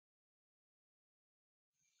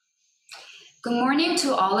Good morning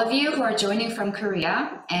to all of you who are joining from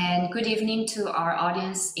Korea, and good evening to our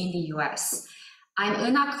audience in the US. I'm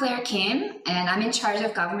Euna Claire Kim, and I'm in charge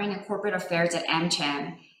of Government and Corporate Affairs at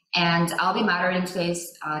AMCHAM, and I'll be moderating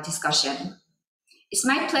today's discussion. It's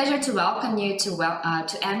my pleasure to welcome you to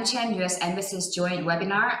AMCHAM-U.S. Embassy's joint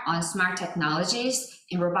webinar on smart technologies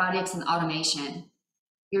in robotics and automation.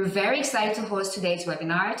 We're very excited to host today's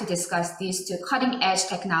webinar to discuss these two cutting-edge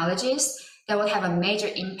technologies that will have a major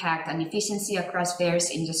impact on efficiency across various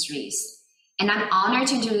industries. And I'm honored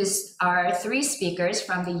to introduce our three speakers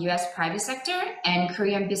from the US private sector and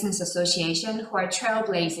Korean Business Association who are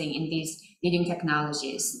trailblazing in these leading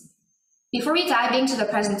technologies. Before we dive into the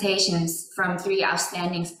presentations from three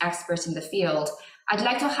outstanding experts in the field, I'd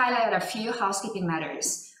like to highlight a few housekeeping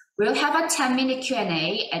matters. We'll have a 10-minute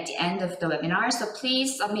Q&A at the end of the webinar, so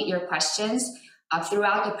please submit your questions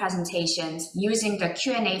throughout the presentations using the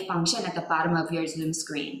Q&A function at the bottom of your Zoom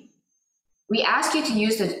screen. We ask you to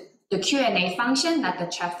use the Q&A function, not the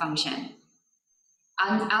chat function.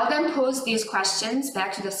 I'll then pose these questions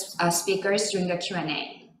back to the speakers during the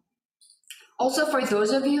Q&A. Also, for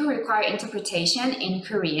those of you who require interpretation in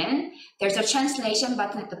Korean, there's a translation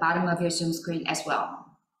button at the bottom of your Zoom screen as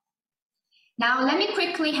well. Now, let me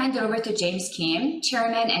quickly hand it over to James Kim,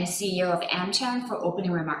 Chairman and CEO of AMCHAM, for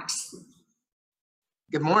opening remarks.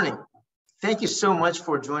 Good morning. Thank you so much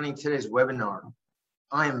for joining today's webinar.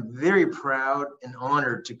 I am very proud and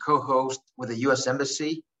honored to co-host with the U.S.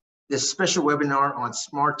 Embassy this special webinar on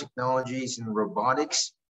smart technologies in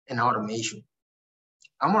robotics and automation.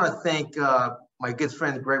 I want to thank my good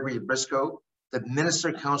friend Gregory Briscoe, the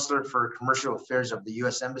Minister Counselor for Commercial Affairs of the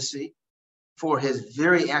U.S. Embassy, for his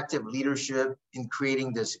very active leadership in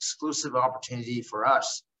creating this exclusive opportunity for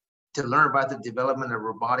us to learn about the development of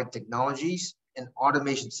robotic technologies and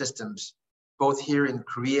automation systems, both here in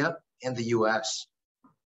Korea and the US.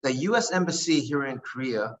 The US Embassy here in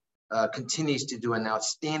Korea continues to do an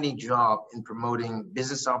outstanding job in promoting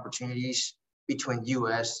business opportunities between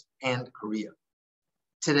US and Korea.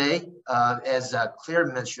 Today, as Claire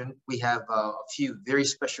mentioned, we have a few very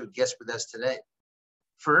special guests with us today.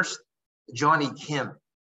 First, Johnny Kim.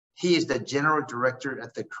 He is the General Director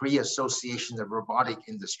at the Korea Association of Robotic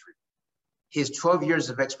Industry. His 12 years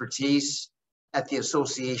of expertise at the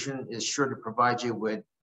association is sure to provide you with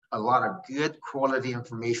a lot of good quality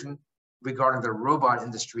information regarding the robot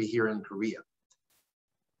industry here in Korea.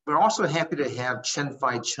 We're also happy to have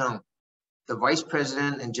Chen-Fai Chung, the Vice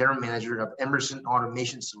President and General Manager of Emerson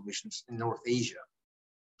Automation Solutions in North Asia.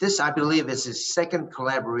 This, I believe, is his second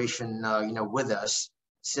collaboration with us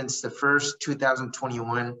since the first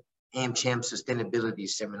 2021 AMCHAM Sustainability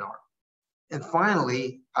Seminar. And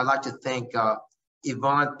finally, I'd like to thank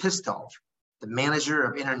Yvonne Pistov, the Manager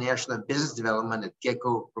of International Business Development at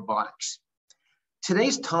Gecko Robotics.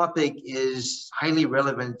 Today's topic is highly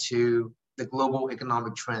relevant to the global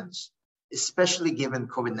economic trends, especially given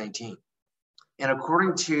COVID-19. And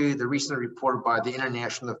according to the recent report by the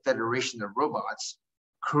International Federation of Robots,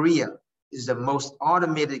 Korea is the most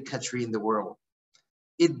automated country in the world.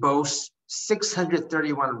 It boasts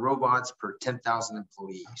 631 robots per 10,000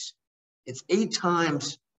 employees. It's 8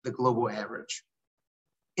 times the global average.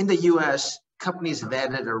 In the US, companies have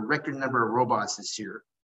added a record number of robots this year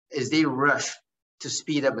as they rush to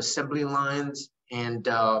speed up assembly lines and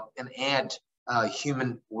add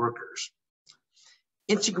human workers.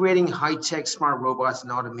 Integrating high-tech smart robots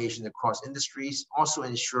and automation across industries also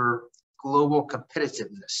ensure global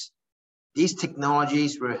competitiveness. These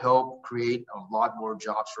technologies will help create a lot more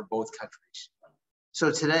jobs for both countries.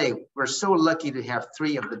 So today, we're so lucky to have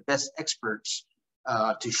 3 of the best experts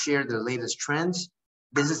to share the latest trends,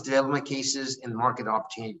 business development cases, and market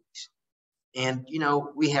opportunities. And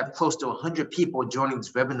we have close to 100 people joining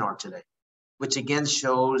this webinar today, which again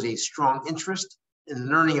shows a strong interest in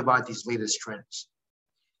learning about these latest trends.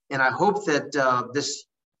 And I hope that this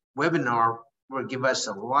webinar will give us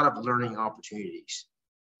a lot of learning opportunities.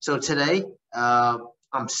 So today,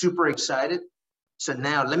 I'm super excited. So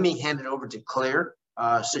now let me hand it over to Claire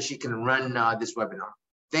so she can run this webinar.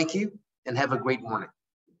 Thank you and have a great morning.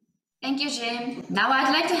 Thank you, Jim. Now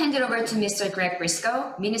I'd like to hand it over to Mr. Greg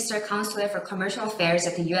Briscoe, Minister Counselor for Commercial Affairs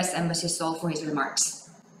at the U.S. Embassy Seoul, for his remarks.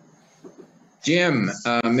 Jim,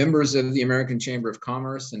 members of the American Chamber of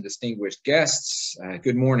Commerce and distinguished guests,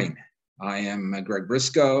 good morning. I am Greg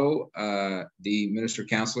Briscoe, the Minister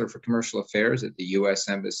Counselor for Commercial Affairs at the U.S.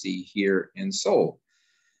 Embassy here in Seoul.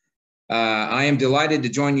 I am delighted to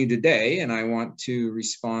join you today, and I want to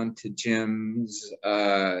respond to Jim's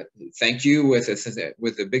thank you with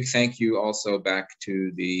a big thank you also back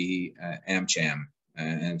to the AMCHAM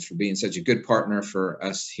and for being such a good partner for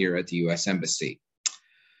us here at the U.S. Embassy.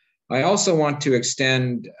 I also want to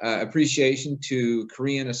extend appreciation to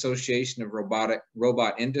Korean Association of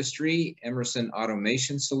Robot Industry, Emerson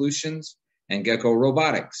Automation Solutions, and Gecko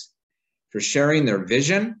Robotics for sharing their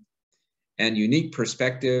vision and unique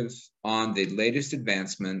perspective on the latest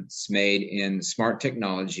advancements made in smart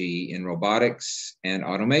technology in robotics and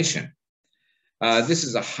automation. This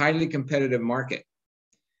is a highly competitive market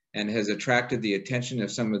and has attracted the attention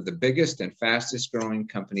of some of the biggest and fastest growing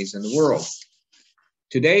companies in the world.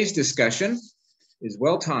 Today's discussion is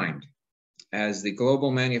well-timed as the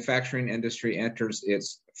global manufacturing industry enters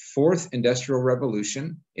its fourth industrial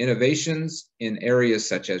revolution. Innovations in areas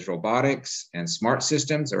such as robotics and smart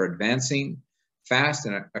systems are advancing fast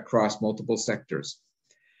and across multiple sectors.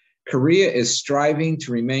 Korea is striving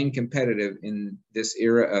to remain competitive in this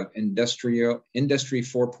era of Industry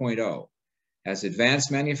 4.0, as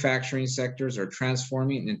advanced manufacturing sectors are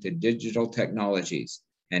transforming into digital technologies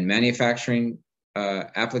and manufacturing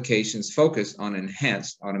applications focus on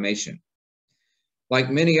enhanced automation. Like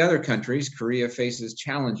many other countries, Korea faces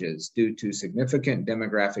challenges due to significant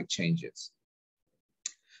demographic changes.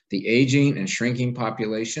 The aging and shrinking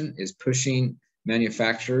population is pushing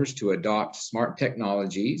manufacturers to adopt smart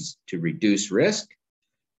technologies to reduce risk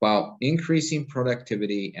while increasing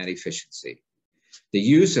productivity and efficiency. The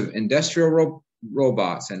use of industrial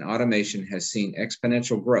robots and automation has seen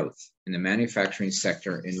exponential growth in the manufacturing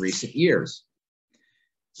sector in recent years.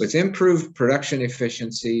 With improved production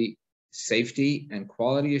efficiency, safety, and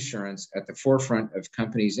quality assurance at the forefront of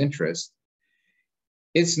companies' interests,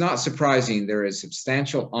 it's not surprising there is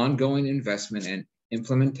substantial ongoing investment and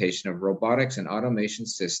implementation of robotics and automation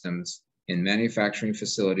systems in manufacturing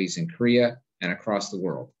facilities in Korea and across the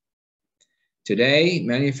world. Today,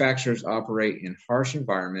 manufacturers operate in harsh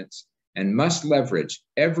environments and must leverage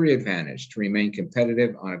every advantage to remain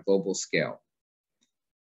competitive on a global scale.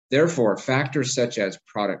 Therefore, factors such as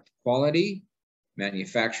product quality,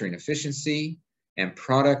 manufacturing efficiency, and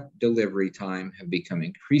product delivery time have become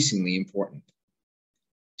increasingly important.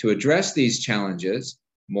 To address these challenges,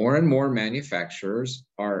 more and more manufacturers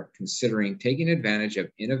are considering taking advantage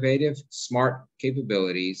of innovative, smart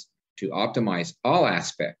capabilities to optimize all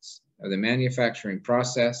aspects of the manufacturing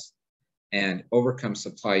process and overcome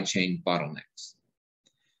supply chain bottlenecks.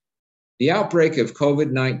 The outbreak of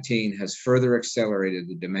COVID-19 has further accelerated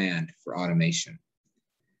the demand for automation.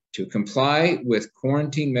 To comply with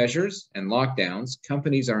quarantine measures and lockdowns,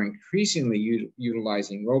 companies are increasingly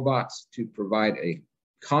utilizing robots to provide a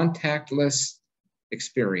contactless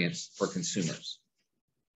experience for consumers.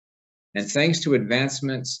 And thanks to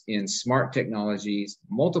advancements in smart technologies,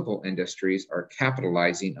 multiple industries are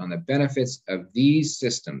capitalizing on the benefits of these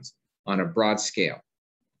systems on a broad scale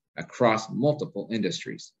across multiple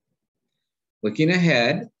industries. Looking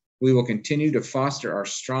ahead, we will continue to foster our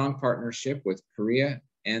strong partnership with Korea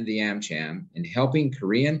and the AMCHAM in helping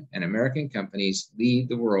Korean and American companies lead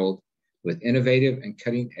the world with innovative and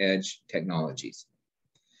cutting-edge technologies.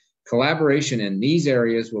 Collaboration in these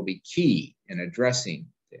areas will be key in addressing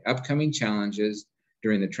the upcoming challenges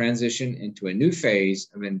during the transition into a new phase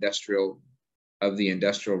of the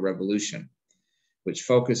industrial revolution, which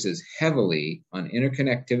focuses heavily on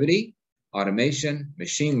interconnectivity, automation,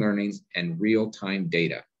 machine learning, and real-time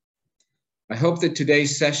data. I hope that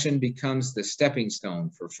today's session becomes the stepping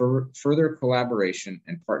stone for further collaboration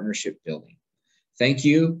and partnership building. Thank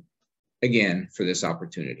you again for this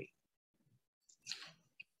opportunity.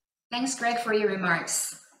 Thanks, Greg, for your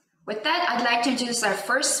remarks. With that, I'd like to introduce our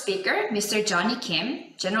first speaker, Mr. Johnny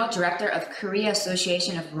Kim, General Director of Korea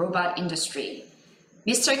Association of Robot Industry.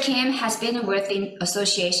 Mr. Kim has been with the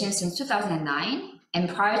association since 2009, and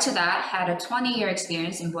prior to that had a 20-year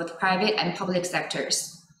experience in both private and public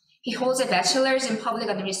sectors. He holds a bachelor's in public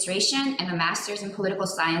administration and a master's in political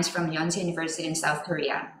science from Yonsei University in South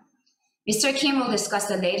Korea. Mr. Kim will discuss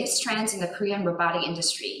the latest trends in the Korean robotic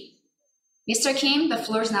industry. Mr. Kim, the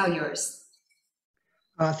floor is now yours.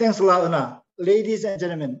 Thanks a lot, Una. Ladies and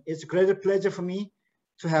gentlemen, it's a great pleasure for me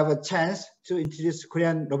to have a chance to introduce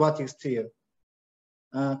Korean robotics to you.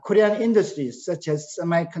 Korean industries such as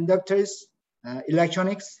semiconductors,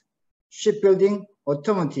 electronics, shipbuilding,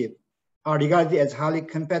 automotive are regarded as highly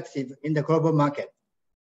competitive in the global market.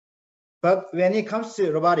 But when it comes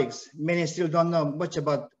to robotics, many still don't know much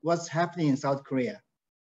about what's happening in South Korea.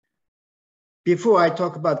 Before I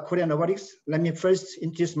talk about Korean robotics, let me first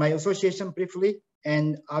introduce my association briefly,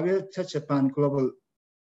 and I will touch upon global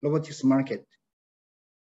robotics market.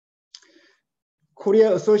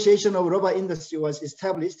 Korea Association of Robot Industry was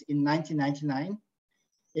established in 1999.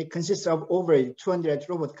 It consists of over 200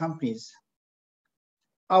 robot companies.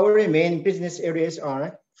 Our main business areas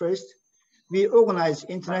are, first, we organize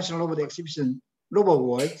international robot exhibition, Robot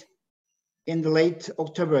World, in the late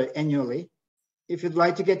October annually. If you'd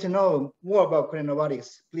like to get to know more about Korean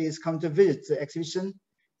robotics, please come to visit the exhibition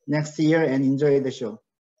next year and enjoy the show.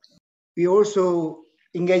 We also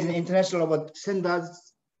engage in international robot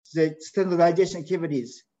standardization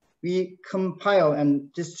activities. We compile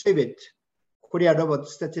and distribute Korea robot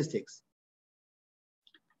statistics.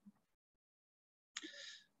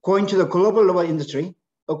 Going to the global robot industry,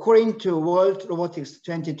 according to World Robotics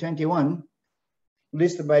 2021,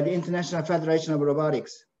 listed by the International Federation of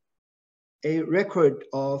Robotics, a record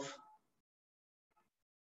of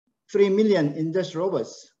 3 million industrial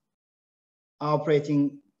robots are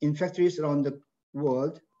operating in factories around the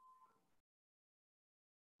world.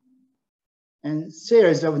 And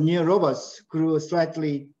sales of new robots grew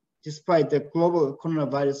slightly despite the global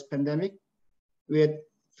coronavirus pandemic, with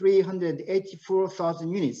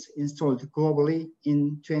 384,000 units installed globally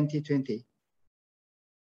in 2020.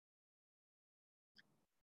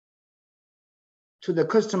 To the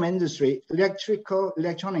customer industry, electrical,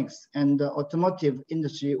 electronics, and the automotive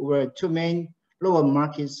industry were two main robot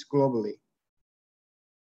markets globally,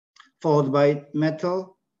 followed by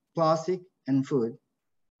metal, plastic, and food.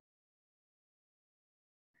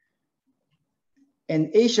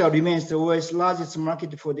 And Asia remains the world's largest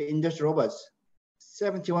market for the industrial robots.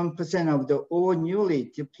 71% of the all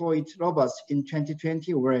newly deployed robots in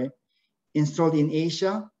 2020 were installed in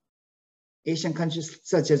Asia, Asian countries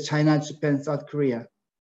such as China, Japan, South Korea.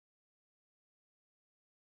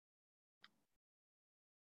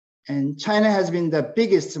 And China has been the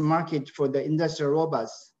biggest market for the industrial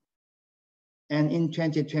robots. And in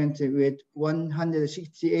 2020, with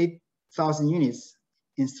 168,000 units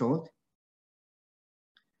installed.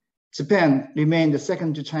 Japan remained the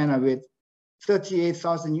second to China with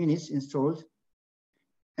 38,000 units installed.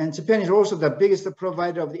 And Japan is also the biggest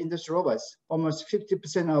provider of the industrial robots. Almost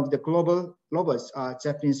 50% of the global robots are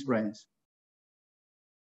Japanese brands.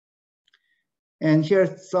 And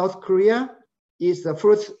here, South Korea is the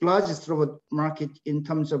fourth largest robot market in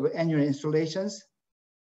terms of annual installations,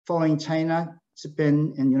 following China,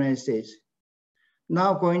 Japan, and United States.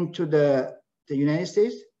 Now going to the United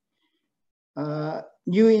States.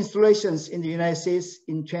 New installations in the United States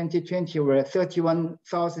in 2020 were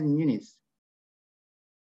 31,000 units.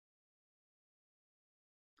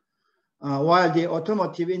 While the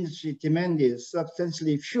automotive industry demanded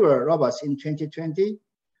substantially fewer robots in 2020,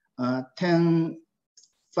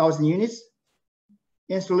 10,000 units,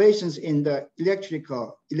 installations in the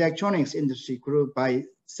electronics industry grew by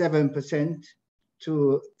 7%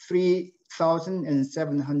 to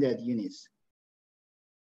 3,700 units.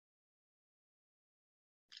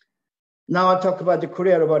 Now I'll talk about the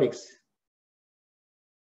Korea robotics.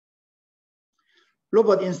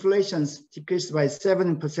 Robot installations decreased by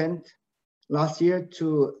 7% last year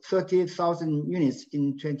to 30,000 units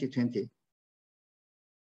in 2020.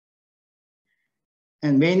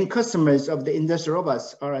 And main customers of the industrial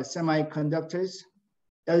robots are semiconductors,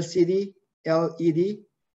 LCD, LED,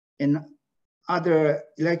 and other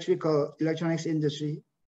electronics industry.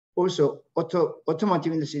 Also,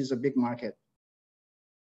 automotive industry is a big market.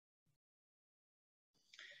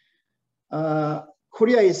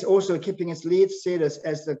 Korea is also keeping its lead status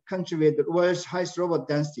as the country with the world's highest robot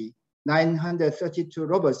density, 932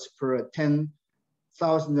 robots per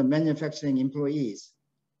 10,000 manufacturing employees.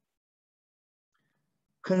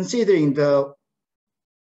 Considering the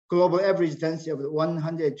global average density of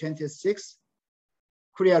 126,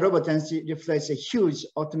 Korea robot density reflects a huge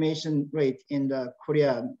automation rate in the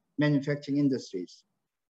Korea manufacturing industries.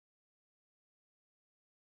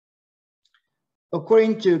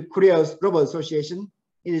 According to Korea's Robot Association,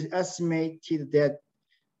 it is estimated that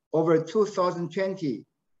over 2,020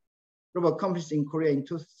 robot companies in Korea in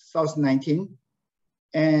 2019,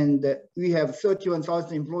 and we have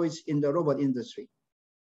 31,000 employees in the robot industry.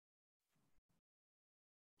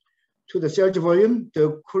 To the sales volume,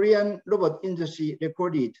 the Korean robot industry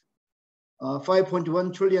recorded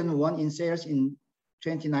 5.1 trillion won in sales in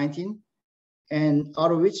 2019, and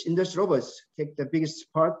out of which industrial robots take the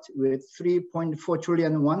biggest part with 3.4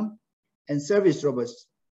 trillion won, and service robots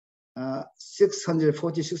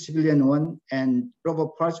 646 billion won, and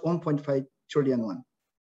robot parts 1.5 trillion won.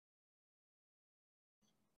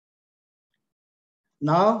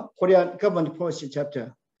 Now, Korean government policy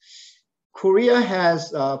chapter. Korea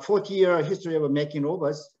has a 40-year history of making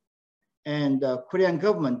robots, and the Korean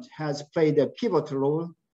government has played a pivotal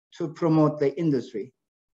role to promote the industry.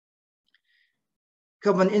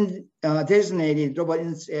 Government designated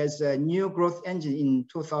robotics as a new growth engine in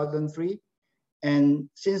 2003, and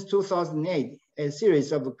since 2008, a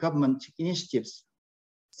series of government initiatives,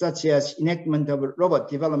 such as enactment of Robot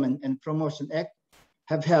Development and Promotion Act,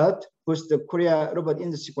 have helped push the Korea robot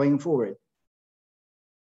industry going forward.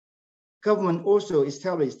 Government also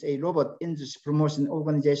established a robot industry promotion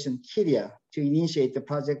organization, KIRIA, to initiate the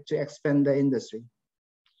project to expand the industry.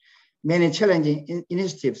 Many challenging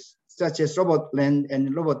initiatives, such as robot land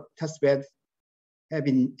and robot testbed, have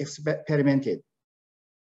been experimented.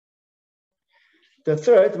 The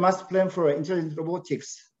third master plan for intelligent robotics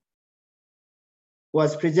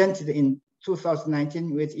was presented in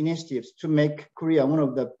 2019 with initiatives to make Korea one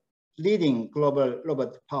of the leading global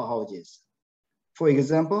robot powerhouses. For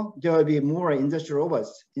example, there will be more industrial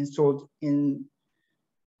robots installed in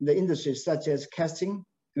the industries such as casting,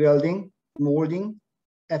 welding, molding,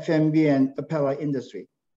 F&B, and apparel industry.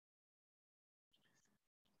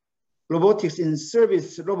 Robotics in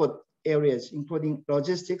service robot areas, including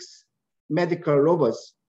logistics, medical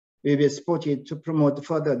robots, will be supported to promote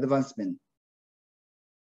further advancement.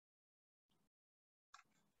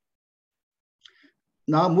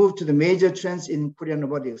 Now move to the major trends in Korean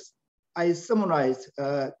robotics. I summarized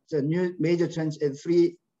the new major trends in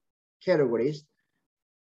 3 categories.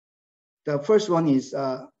 The first one is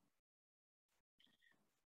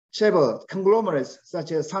several conglomerates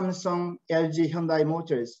such as Samsung, LG, Hyundai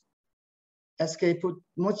Motors, SK put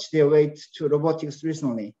much their weight to robotics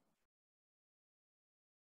recently.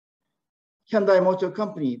 Hyundai Motor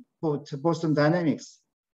Company bought Boston Dynamics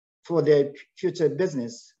for their future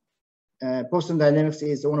business. Boston Dynamics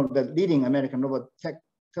is one of the leading American robot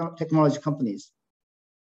technology companies.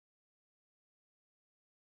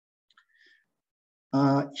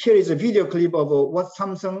 Here is a video clip of what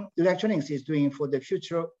Samsung Electronics is doing for the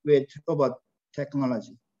future with robot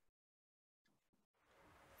technology.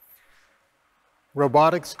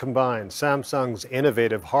 Robotics combines Samsung's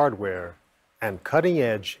innovative hardware and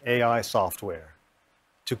cutting-edge AI software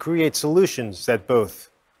to create solutions that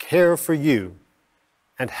both care for you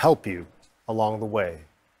and help you along the way,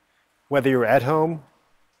 whether you're at home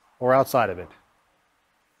or outside of it.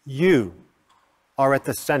 You are at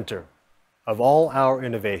the center of all our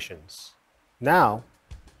innovations. Now,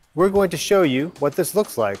 we're going to show you what this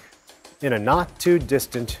looks like in a not too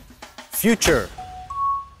distant future.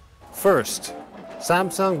 First,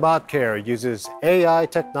 Samsung Bot Care uses AI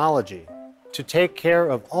technology to take care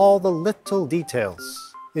of all the little details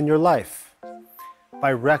in your life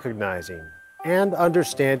by recognizing and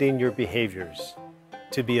understanding your behaviors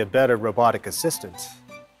to be a better robotic assistant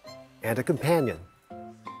and a companion.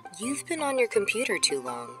 You've been on your computer too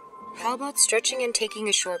long. How about stretching and taking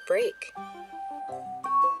a short break?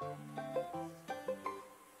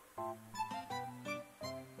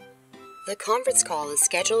 The conference call is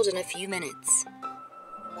scheduled in a few minutes.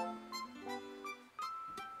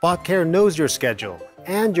 BotCare knows your schedule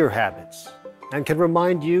and your habits and can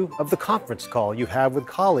remind you of the conference call you have with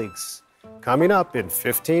colleagues coming up in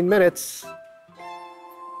 15 minutes.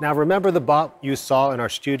 Now remember the bot you saw in our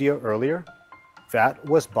studio earlier? That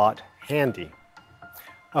was Bot Handy,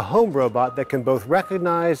 a home robot that can both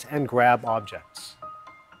recognize and grab objects,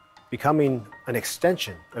 becoming an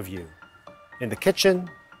extension of you in the kitchen,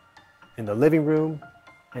 in the living room,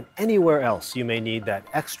 and anywhere else you may need that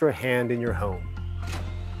extra hand in your home.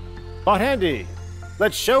 Bot Handy,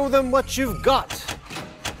 let's show them what you've got.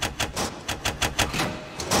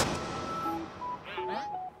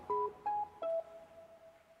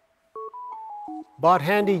 Bot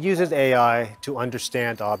Handy uses AI to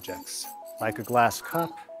understand objects, like a glass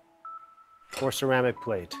cup or ceramic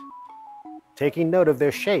plate, taking note of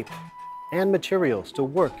their shape and materials to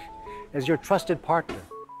work as your trusted partner.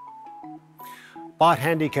 Bot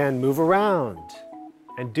Handy can move around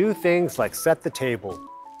and do things like set the table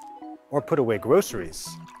or put away groceries.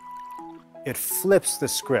 It flips the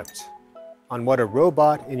script on what a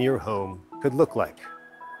robot in your home could look like.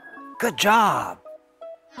 Good job!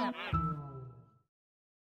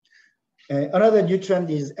 Another new trend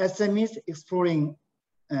is SMEs exploring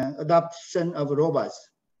adoption of robots.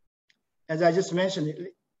 As I just mentioned,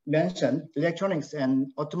 electronics and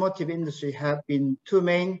automotive industry have been 2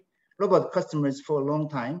 main robot customers for a long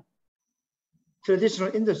time.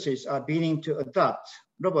 Traditional industries are beginning to adopt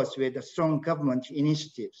robots with strong government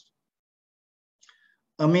initiatives.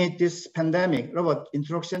 Amid this pandemic, robot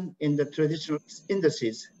introduction in the traditional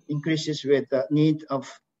industries increases with the need of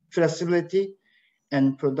flexibility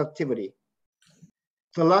and productivity.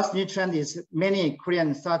 The last new trend is many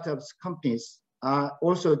Korean startups companies are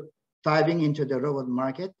also diving into the robot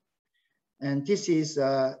market. And this is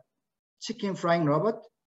a chicken frying robot.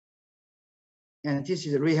 And this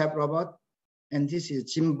is a rehab robot. And this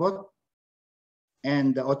is Jimbot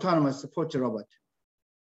and the autonomous support robot.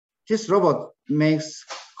 This robot makes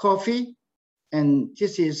coffee, and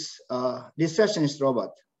this is a receptionist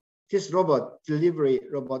robot. this robot delivery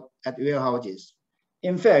robot at warehouses.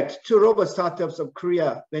 In fact, 2 robot startups of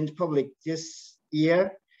Korea went public this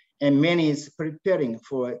year, and many is preparing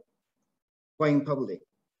for going public.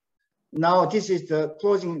 Now, this is the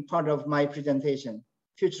closing part of my presentation,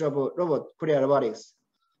 Future of Robot Korea Robotics.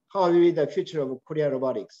 How will be the future of Korea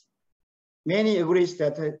robotics? Many agree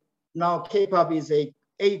that now K-pop is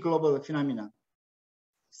a global phenomenon.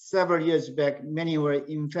 Several years back, many were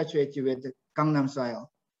infatuated with Gangnam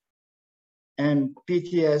Style. And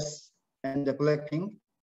BTS and the Blackpink,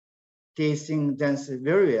 they sing dance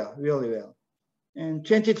very well, really well. And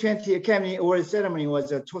 2020 Academy Award ceremony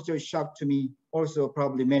was a total shock to me, also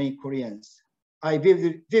probably many Koreans. I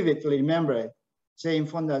vividly remember Jane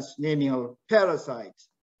Fonda's naming of Parasite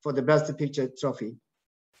for the Best Picture trophy.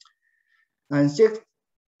 And 6th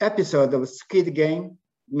episode of Squid Game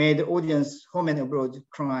made the audience home and abroad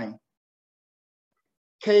crying.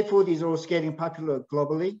 K-food is also getting popular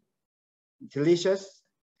globally, delicious,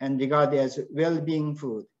 and regarded as well-being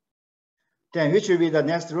food. Then which will be the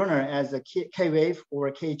next runner as a K-wave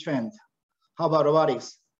or K-trend? How about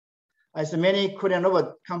robotics? As many Korean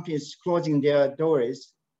robot companies closing their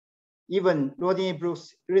doors, even Rodney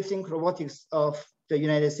Brooks rethink robotics of the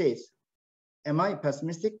United States. Am I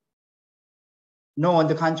pessimistic? No, on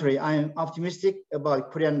the contrary, I am optimistic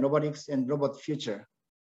about Korean robotics and robot future.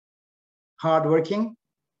 Hardworking,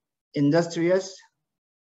 industrious,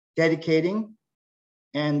 dedicating,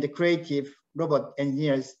 and creative robot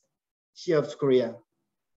engineers of Korea.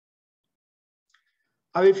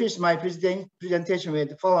 I will finish my presentation with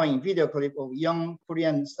the following video clip of young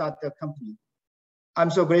Korean startup company.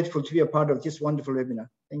 I'm so grateful to be a part of this wonderful webinar.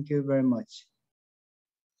 Thank you very much.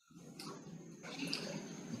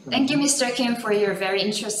 Thank you, Mr. Kim, for your very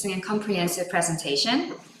interesting and comprehensive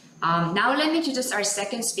presentation. Now let me introduce our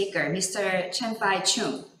second speaker, Mr. Chen-Fai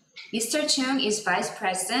Chung. Mr. Chung is Vice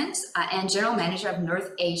President and General Manager of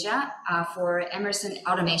North Asia for Emerson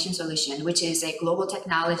Automation Solution, which is a global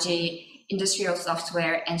technology, industrial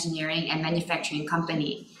software, engineering, and manufacturing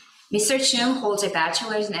company. Mr. Chung holds a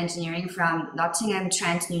bachelor's in engineering from Nottingham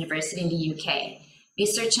Trent University in the UK.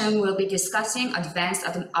 Mr. Chung will be discussing advanced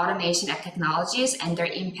automation technologies and their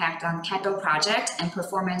impact on capital project and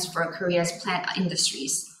performance for Korea's plant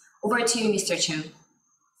industries. Over to you, Mr. Chung.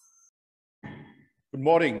 Good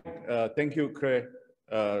morning. Thank you, Claire.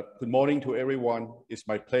 Good morning to everyone. It's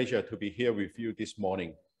my pleasure to be here with you this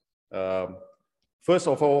morning. First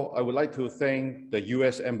of all, I would like to thank the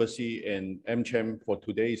U.S. Embassy and AMCHAM for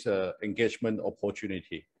today's engagement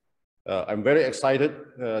opportunity. I'm very excited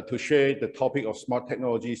to share the topic of smart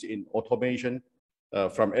technologies in automation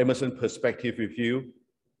from Emerson perspective with you.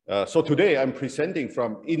 So today I'm presenting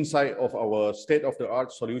from inside of our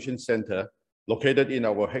state-of-the-art solution center located in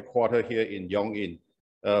our headquarters here in Yongin.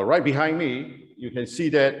 Right behind me, you can see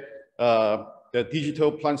that the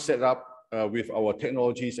digital plant setup with our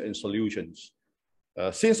technologies and solutions.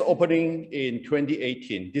 Since opening in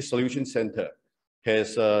 2018, this solution center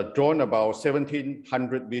has drawn about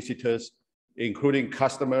 1,700 visitors, including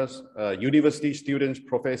customers, university students,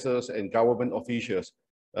 professors, and government officials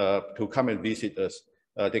to come and visit us.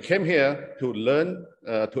 They came here to learn,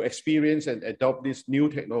 to experience and adopt these new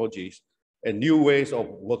technologies and new ways of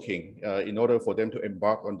working in order for them to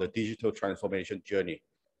embark on the digital transformation journey.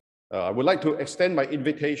 I would like to extend my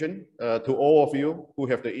invitation to all of you who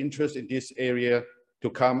have the interest in this area to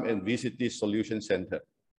come and visit this solution center.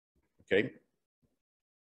 Okay.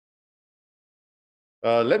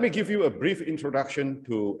 Let me give you a brief introduction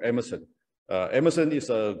to Emerson. Emerson is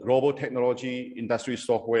a global technology, industry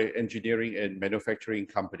software, engineering, and manufacturing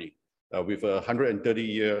company with a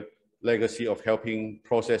 130-year legacy of helping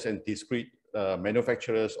process and discrete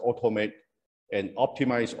manufacturers automate and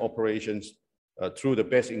optimize operations through the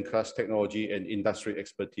best-in-class technology and industry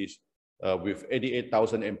expertise with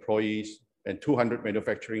 88,000 employees and 200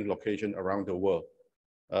 manufacturing locations around the world.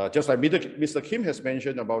 Just like Mr. Kim has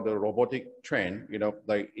mentioned about the robotic trend,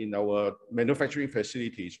 like in our manufacturing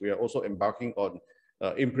facilities, we are also embarking on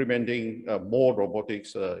implementing more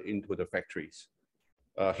robotics into the factories.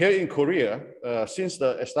 Here in Korea, since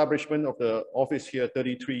the establishment of the office here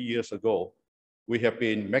 33 years ago, we have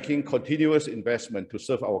been making continuous investment to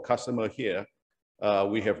serve our customer here.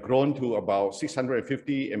 We have grown to about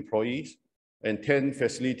 650 employees and 10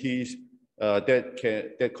 facilities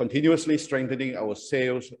that continuously strengthening our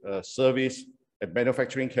sales, service, and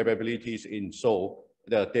manufacturing capabilities in Seoul,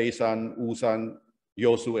 the Daesan, Ulsan,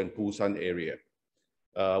 Yeosu, and Busan area.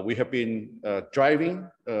 We have been driving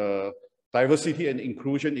diversity and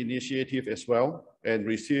inclusion initiative as well, and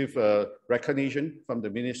receive recognition from the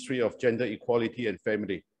Ministry of Gender Equality and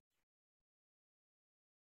Family.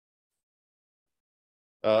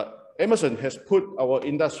 Emerson has put our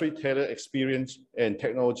industry-tailored experience and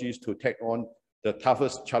technologies to take on the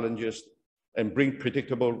toughest challenges and bring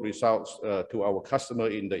predictable results to our customer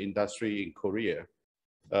in the industry in Korea.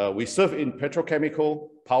 We serve in petrochemical,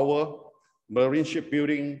 power, marine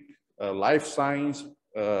shipbuilding, life science,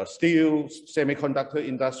 steel, semiconductor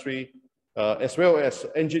industry, as well as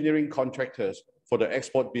engineering contractors for the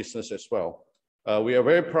export business as well. We are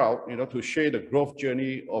very proud, to share the growth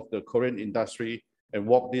journey of the Korean industry and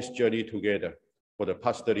walk this journey together for the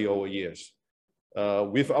past 30 over years.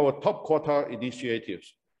 With our top quartile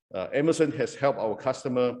initiatives, Emerson has helped our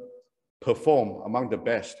customer perform among the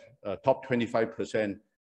best, top 25%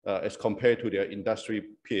 as compared to their industry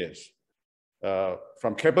peers.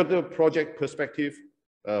 From capital project perspective,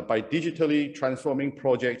 by digitally transforming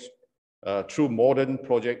projects through modern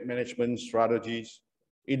project management strategies,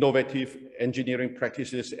 innovative engineering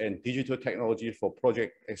practices, and digital technology for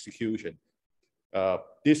project execution.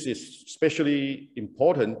 This is especially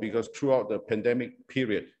important because throughout the pandemic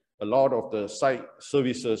period, a lot of the site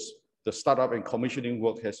services, the startup and commissioning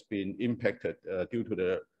work has been impacted due to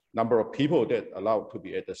the number of people that are allowed to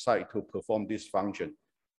be at the site to perform this function.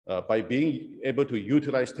 By being able to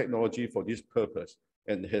utilize technology for this purpose,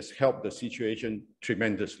 and has helped the situation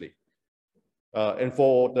tremendously. And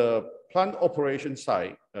for the plant operation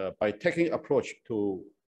side, by taking approach to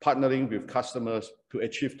partnering with customers to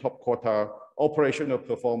achieve top quartile operational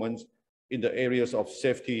performance in the areas of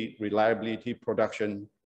safety, reliability, production,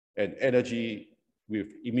 and energy with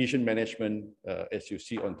emission management, as you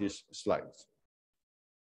see on these slides.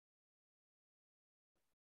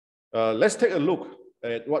 Let's take a look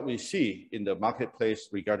at what we see in the marketplace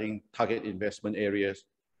regarding target investment areas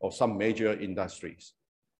of some major industries.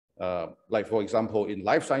 Like for example, in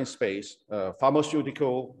life science space,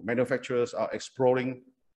 pharmaceutical manufacturers are exploring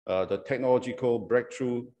the technological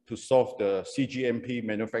breakthrough to solve the CGMP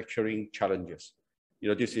manufacturing challenges.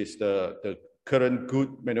 This is the current good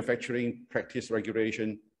manufacturing practice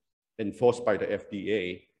regulation enforced by the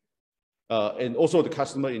FDA. And also the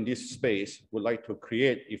customer in this space would like to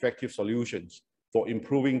create effective solutions for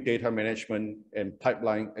improving data management and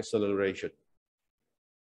pipeline acceleration.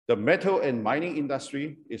 The metal and mining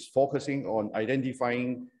industry is focusing on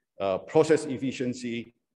identifying process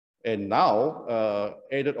efficiency, and now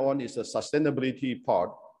added on is the sustainability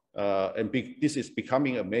part, and this is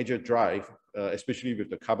becoming a major drive, especially with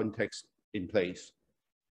the carbon tax in place.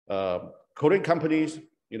 Korean companies,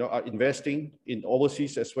 are investing in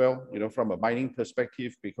overseas as well, from a mining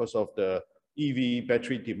perspective, because of the EV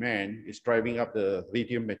battery demand is driving up the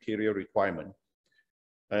lithium material requirement.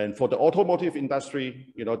 And for the automotive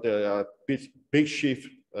industry, there are big shift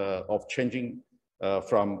of changing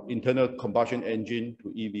from internal combustion engine to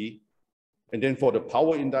EV. And then for the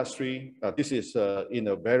power industry, this is in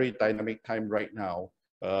a very dynamic time right now.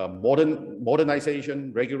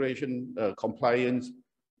 Modernization, regulation, compliance,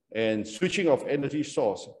 and switching of energy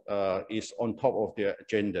source is on top of their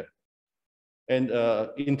agenda. And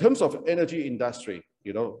in terms of energy industry,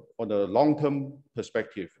 on a long-term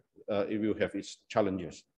perspective, it will have its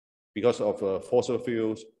challenges because of fossil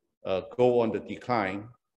fuels go on the decline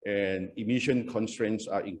and emission constraints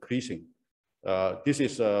are increasing. This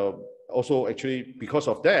is also actually, because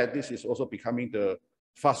of that, this is also becoming the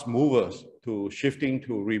fast movers to shifting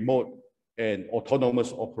to remote and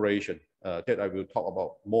autonomous operation that I will talk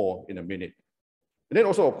about more in a minute. And then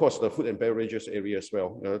also, of course, the food and beverages area as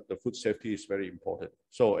well. The food safety is very important.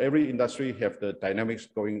 So every industry have the dynamics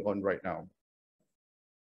going on right now.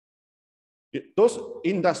 Those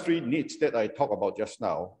industry needs that I talked about just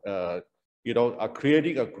now, are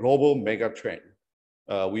creating a global mega trend.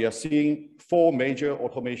 We are seeing 4 major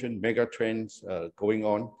automation mega trends going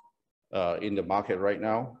on in the market right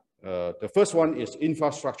now. The first one is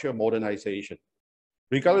infrastructure modernization.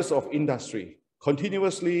 Regardless of industry,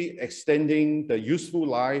 continuously extending the useful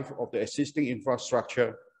life of the existing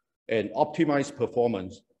infrastructure and optimize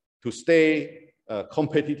performance to stay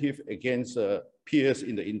competitive against peers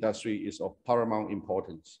in the industry is of paramount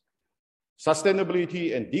importance.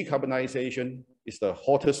 Sustainability and decarbonization is the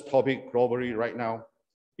hottest topic globally right now,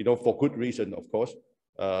 for good reason, of course.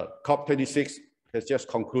 COP26 has just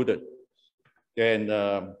concluded. And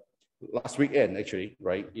last weekend, actually,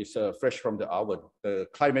 right, is fresh from the oven. The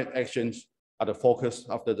climate actions are the focus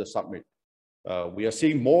after the summit. We are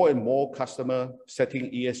seeing more and more customers setting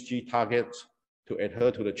ESG targets to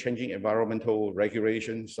adhere to the changing environmental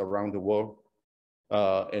regulations around the world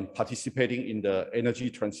and participating in the energy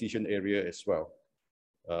transition area as well.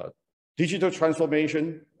 Digital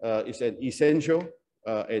transformation is an essential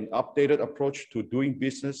and updated approach to doing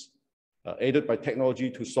business aided by technology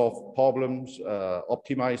to solve problems,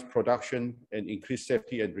 optimize production, and increase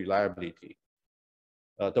safety and reliability.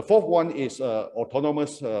 The fourth one is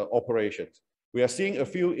autonomous operations. We are seeing a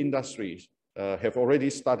few industries have already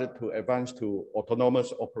started to advance to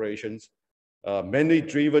autonomous operations, mainly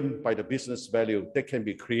driven by the business value that can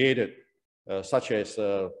be created, such as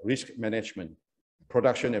risk management,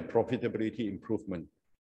 production and profitability improvement,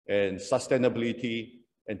 and sustainability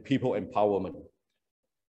and people empowerment.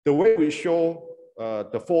 The way we show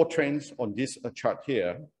the four trends on this chart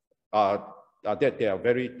here are that they are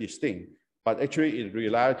very distinct, but actually in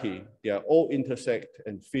reality, they are all intersect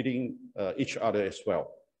and feeding each other as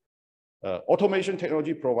well. Automation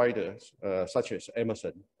technology providers, such as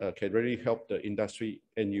Emerson, can really help the industry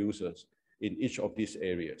and users in each of these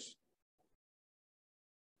areas.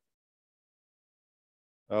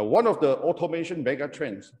 One of the automation mega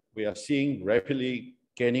trends we are seeing rapidly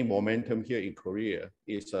gaining momentum here in Korea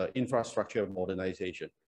is infrastructure modernization.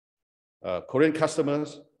 Korean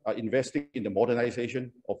customers are investing in the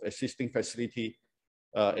modernization of existing facility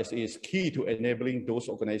as it is key to enabling those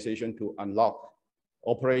organizations to unlock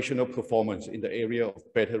operational performance in the area of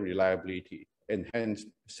better reliability, enhanced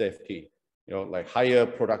safety, like higher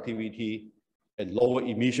productivity and lower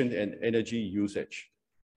emission and energy usage.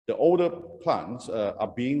 The older plants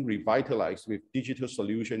are being revitalized with digital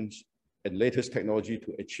solutions and latest technology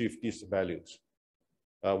to achieve these values.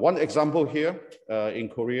 One example here in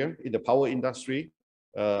Korea, in the power industry,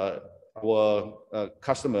 our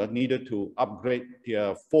customer needed to upgrade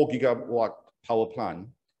their 4 gigawatt power plant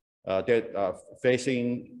that are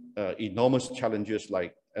facing enormous challenges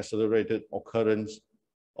like accelerated occurrence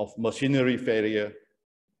of machinery failure,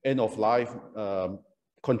 end of life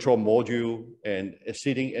control module, and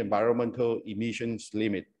exceeding environmental emissions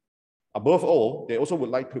limit. Above all, they also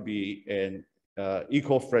would like to be an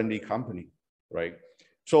eco-friendly company, right?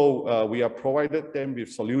 So we have provided them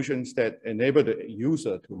with solutions that enable the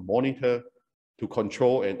user to monitor, to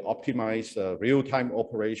control and optimize real-time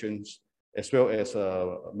operations, as well as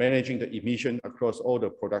managing the emission across all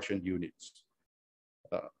the production units.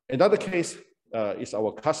 Another case is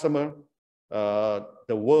our customer,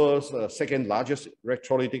 the world's second largest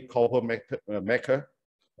electrolytic copper maker.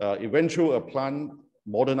 It went through a plant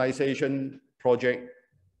modernization project.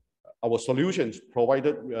 Our solutions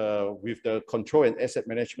provided with the control and asset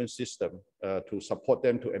management system to support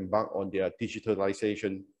them to embark on their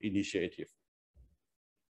digitalization initiative.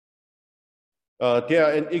 There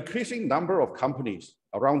are an increasing number of companies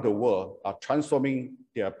around the world are transforming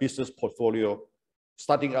their business portfolio,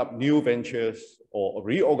 starting up new ventures or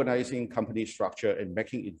reorganizing company structure and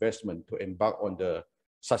making investment to embark on the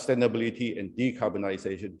sustainability and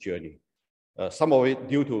decarbonization journey. Some of it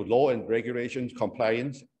due to law and regulations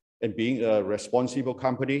compliance and being a responsible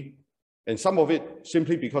company, and some of it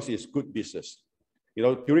simply because it's good business.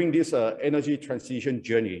 During this energy transition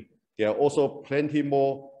journey, there are also plenty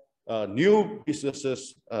more new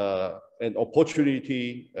businesses and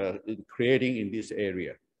opportunity in creating in this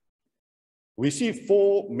area. We see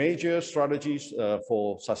four major strategies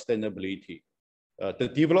for sustainability. The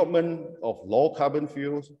development of low carbon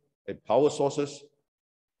fuels and power sources,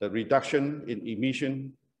 the reduction in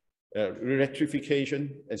emission,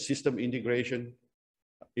 electrification and system integration,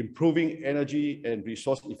 improving energy and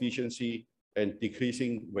resource efficiency, and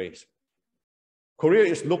decreasing waste. Korea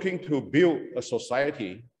is looking to build a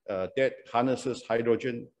society that harnesses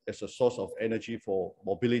hydrogen as a source of energy for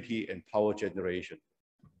mobility and power generation.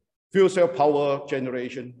 Fuel cell power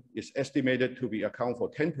generation is estimated to account for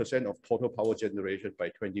 10% of total power generation by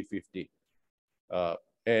 2050.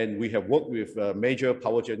 And we have worked with major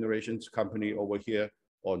power generations company over here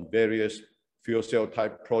on various fuel cell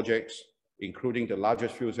type projects, including the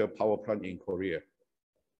largest fuel cell power plant in Korea.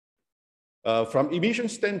 From emission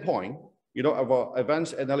standpoint, our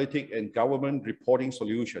advanced analytic and government reporting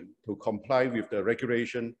solution to comply with the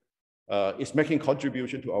regulation is making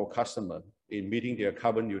contribution to our customer in meeting their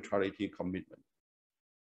carbon neutrality commitment.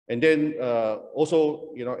 And then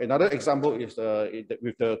also, another example is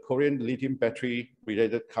with the Korean lithium battery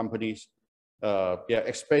related companies. They are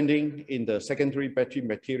expanding in the secondary battery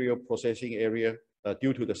material processing area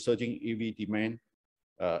due to the surging EV demand.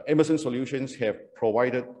 Emerson Solutions have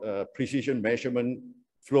provided precision measurement,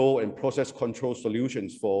 flow and process control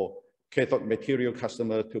solutions for cathode material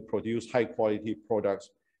customer to produce high quality products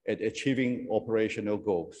and achieving operational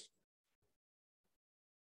goals.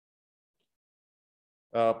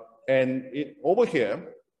 Over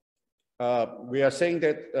here, we are saying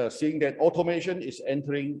that, seeing that automation is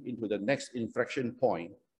entering into the next inflection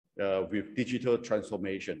point with digital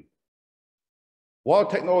transformation. While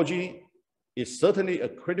technology is certainly a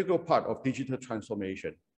critical part of digital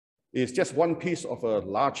transformation, is just one piece of a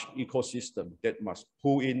large ecosystem that must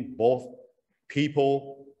pull in both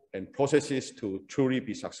people and processes to truly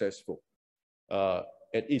be successful. At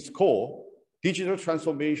its core, digital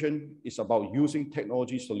transformation is about using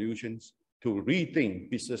technology solutions to rethink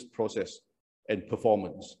business process and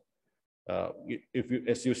performance.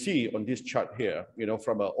 As you see on this chart here,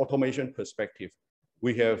 from an automation perspective,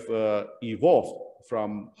 we have evolved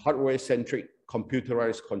from hardware-centric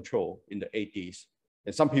computerized control in the 80s.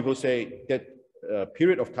 And some people say that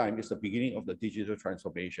period of time is the beginning of the digital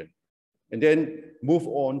transformation. And then move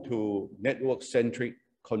on to network-centric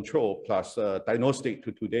control plus diagnostic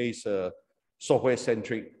to today's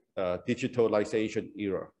software-centric digitalization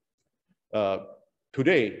era.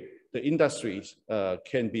 Today, the industries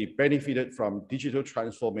can be benefited from digital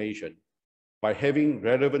transformation by having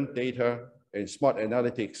relevant data and smart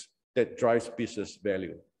analytics that drives business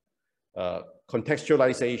value.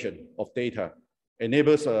 Contextualization of data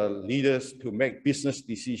enables leaders to make business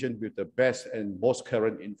decisions with the best and most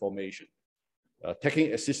current information.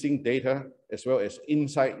 Taking existing data as well as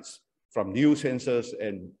insights from new sensors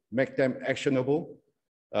and make them actionable.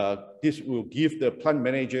 This will give the plant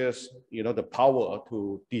managers, the power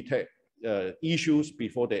to detect issues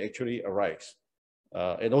before they actually arise,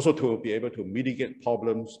 and also to be able to mitigate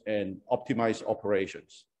problems and optimize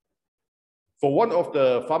operations. For one of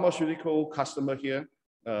the pharmaceutical customer here,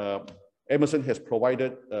 Emerson has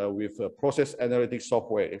provided with process analytics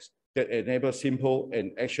software that enable simple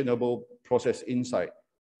and actionable process insight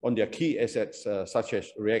on their key assets, such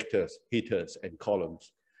as reactors, heaters, and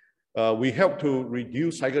columns. We help to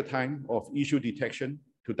reduce cycle time of issue detection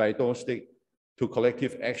to diagnostic, to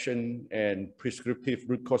collective action and prescriptive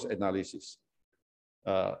root cause analysis.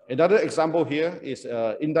 Another example here is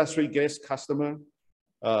industry gas customer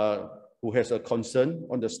who has a concern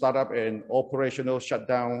on the startup and operational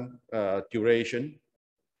shutdown duration.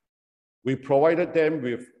 We provided them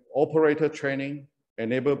with operator training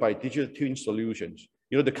enabled by digital twin solutions.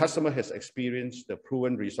 The customer has experienced the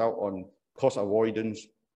proven result on cost avoidance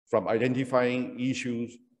from identifying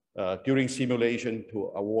issues during simulation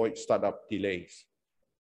to avoid startup delays.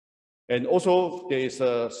 And also there is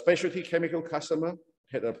a specialty chemical customer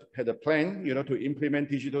had a plan, to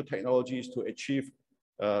implement digital technologies to achieve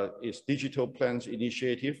its digital plans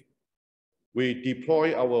initiative. We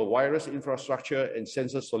deploy our wireless infrastructure and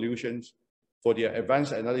sensor solutions for their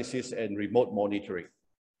advanced analysis and remote monitoring.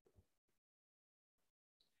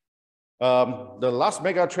 The last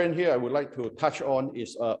mega trend here I would like to touch on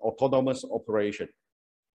is autonomous operation.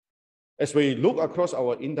 As we look across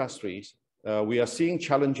our industries, we are seeing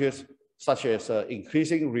challenges such as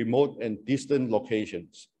increasing remote and distant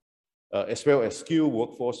locations, as well as skilled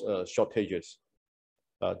workforce shortages.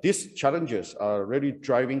 These challenges are really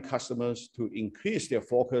driving customers to increase their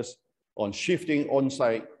focus on shifting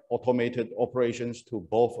on-site automated operations to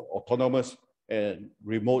both autonomous and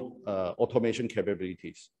remote automation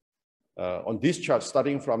capabilities. On this chart,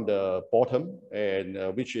 starting from the bottom,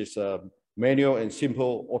 and which is manual and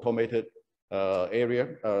simple automated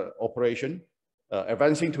operation,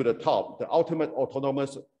 advancing to the top, the ultimate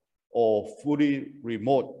autonomous or fully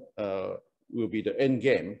remote will be the end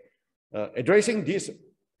game. Addressing this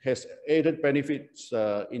has added benefits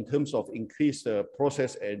in terms of increased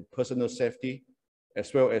process and personal safety,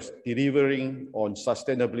 as well as delivering on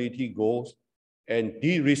sustainability goals and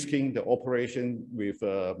de-risking the operation with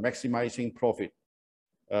maximizing profit.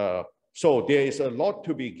 So there is a lot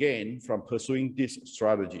to be gained from pursuing these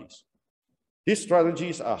strategies. These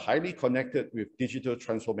strategies are highly connected with digital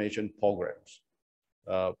transformation programs.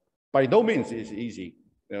 By no means is it easy.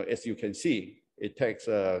 As you can see, it takes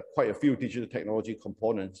quite a few digital technology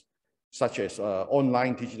components, such as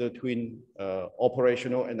online digital twin,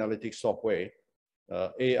 operational analytics software,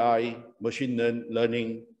 AI, machine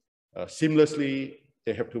learning. Seamlessly,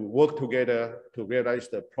 they have to work together to realize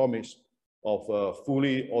the promise of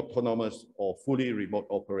fully autonomous or fully remote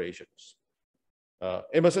operations.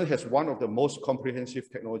 Emerson has one of the most comprehensive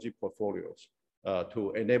technology portfolios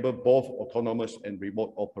to enable both autonomous and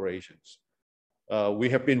remote operations. We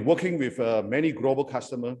have been working with many global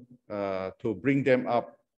customers to bring them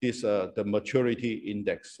up the maturity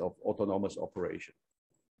index of autonomous operation.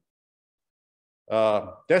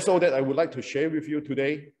 That's all that I would like to share with you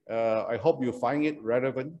today. I hope you find it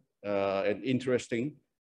relevant and interesting.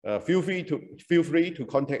 Feel free to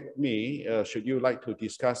contact me should you like to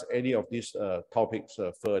discuss any of these topics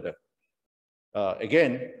further.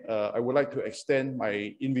 Again, I would like to extend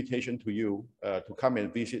my invitation to you to come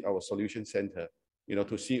and visit our solution center,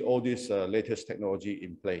 to see all this latest technology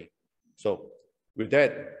in play. So with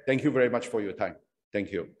that, thank you very much for your time.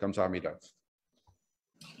 Thank you. 감사합니다.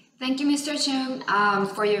 Thank you, Mr. Chung,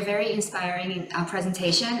 for your very inspiring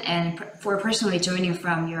presentation and for personally joining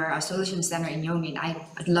from your solution center in Yeomin.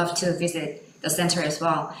 I'd love to visit the center as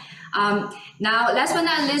well. Now, last but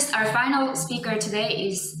not least, our final speaker today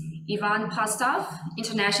is Ivan Postov,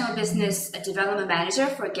 International Business Development Manager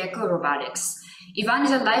for Gecko Robotics. Ivan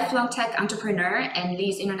is a lifelong tech entrepreneur and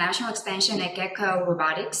leads international expansion at Gecko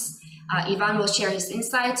Robotics. Ivan will share his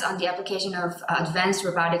insights on the application of advanced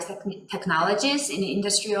robotics technologies in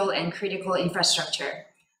industrial and critical infrastructure.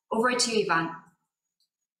 Over to you, Ivan.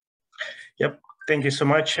 Yep, thank you so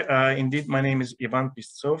much. Indeed, my name is Ivan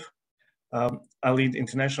Pistov. I lead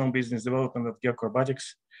international business development at Gecko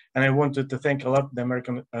Robotics, and I wanted to thank a lot the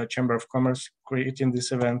American Chamber of Commerce creating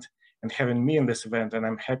this event and having me in this event, and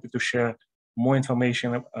I'm happy to share more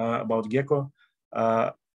information about Gecko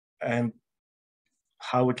and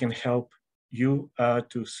how we can help you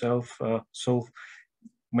to solve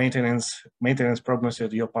maintenance problems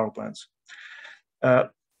at your power plants.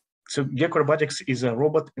 So Gecko Robotics is a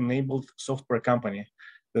robot-enabled software company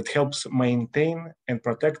that helps maintain and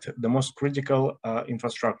protect the most critical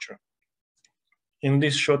infrastructure. In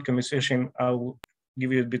this short conversation, I will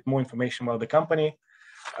give you a bit more information about the company,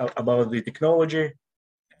 about the technology,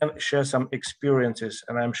 and share some experiences.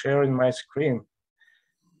 And I'm sharing my screen.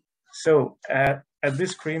 So at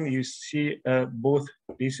this screen, you see both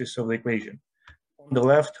pieces of the equation. On the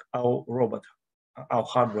left, our robot, our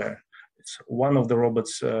hardware. It's one of the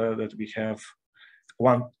robots that we have,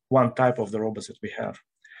 one type of the robots that we have.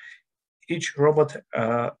 Each robot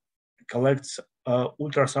collects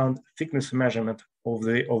ultrasound thickness measurement of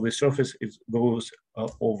the surface it goes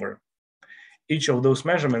over. Each of those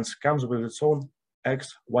measurements comes with its own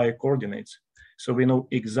X, Y coordinates, so we know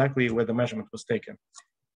exactly where the measurement was taken.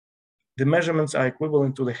 The measurements are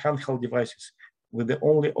equivalent to the handheld devices, with the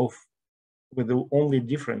only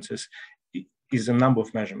differences is the number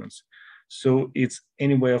of measurements. So it's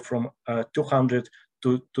anywhere from 200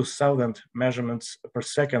 to 2,000 measurements per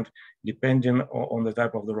second, depending on the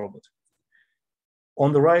type of the robot.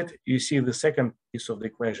 On the right, you see the second piece of the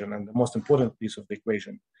equation and the most important piece of the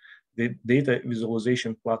equation, the data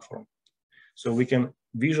visualization platform. So we can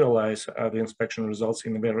visualize the inspection results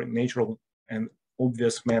in a very natural and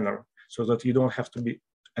obvious manner, so that you don't have to be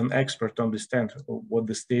an expert to understand what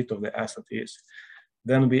the state of the asset is.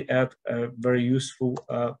 Then we add a very useful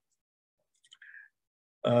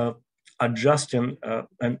adjusting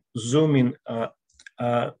and zooming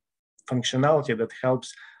functionality that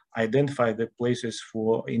helps identify the places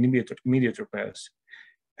for immediate repairs.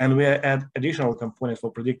 And we add additional components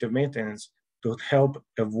for predictive maintenance to help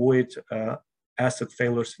avoid asset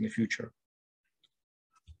failures in the future.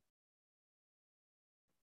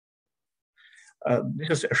 This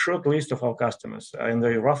is a short list of our customers, and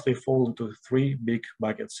they roughly fall into three big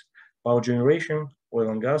buckets: power generation, oil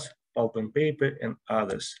and gas, pulp and paper, and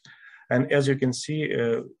others. And as you can see,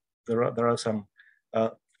 there are some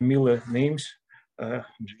familiar names.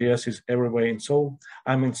 GS is everywhere in Seoul.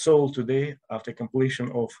 I'm in Seoul today after completion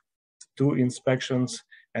of 2 inspections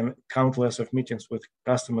and countless of meetings with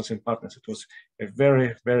customers and partners. It was a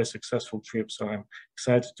very, very successful trip. So I'm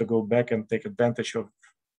excited to go back and take advantage of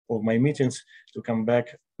my meetings to come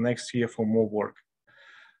back next year for more work.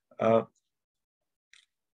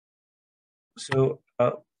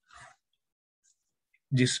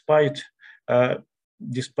 Despite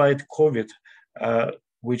COVID,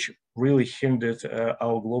 which really hindered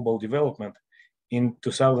our global development in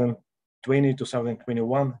 2020,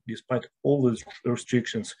 2021, despite all the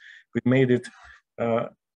restrictions, we made it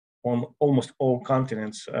on almost all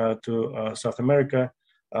continents to South America,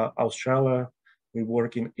 Australia. We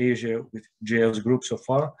work in Asia with GS Group so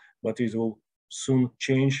far, but it will soon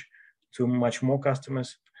change to much more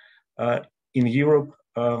customers. In Europe,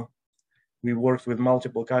 we worked with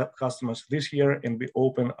multiple customers this year, and we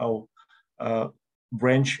opened our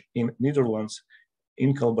branch in Netherlands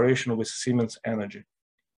in collaboration with Siemens Energy.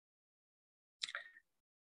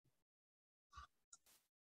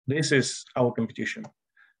 This is our competition.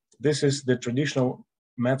 This is the traditional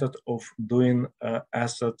method of doing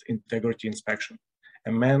asset integrity inspection: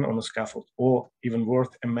 a man on a scaffold, or even worse,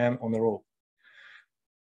 a man on a rope.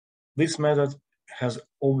 This method has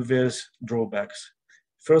obvious drawbacks.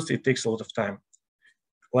 First, it takes a lot of time.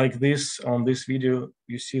 Like this, on this video,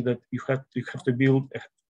 you see that you have to build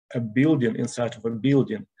a building inside of a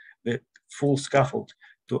building, the full scaffold,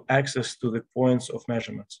 to access to the points of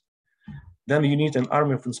measurements. Then you need an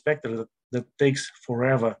army of inspectors that takes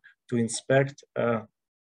forever to inspect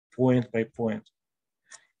point by point.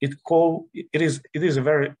 It is a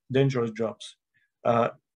very dangerous job.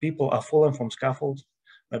 People are falling from scaffolds.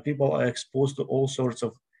 People are exposed to all sorts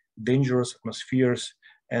of dangerous atmospheres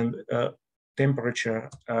and temperature,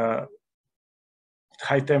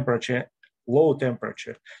 high temperature, low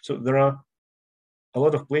temperature. So there are a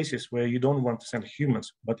lot of places where you don't want to send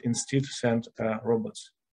humans, but instead send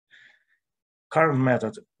robots. Current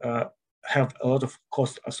methods have a lot of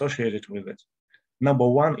cost associated with it. Number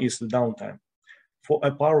one is the downtime. For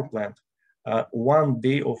a power plant, 1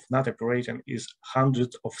 day of not operating is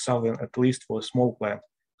hundreds of thousands, at least for a small plant,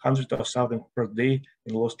 hundreds of thousands per day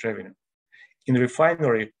in lost revenue. In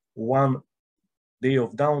refinery, 1 day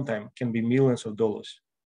of downtime can be millions of dollars.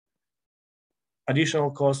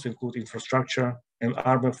 Additional costs include infrastructure and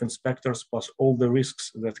army of inspectors, plus all the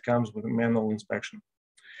risks that comes with manual inspection.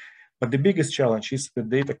 But the biggest challenge is the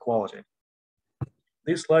data quality.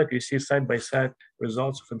 This slide, you see side-by-side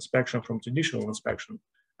results of inspection from traditional inspection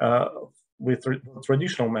with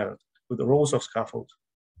traditional method, with rows of scaffold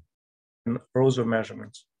and rows of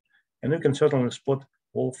measurements. And you can certainly spot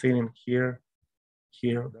wall thinning here,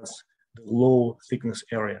 that's the low thickness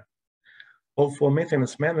area. Well, for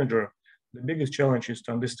maintenance manager, the biggest challenge is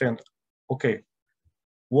to understand, okay,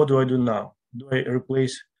 what do I do now? Do I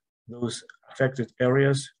replace those affected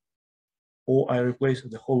areas, or I replace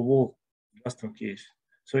the whole wall just in case?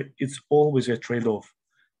 So it's always a trade-off.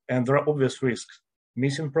 And there are obvious risks,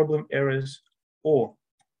 missing problem areas or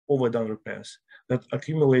overdone repairs that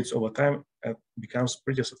accumulates over time and becomes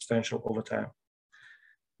pretty substantial over time.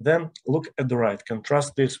 Then look at the right,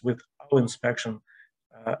 contrast this with our inspection.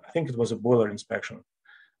 I think it was a boiler inspection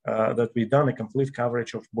that we done a complete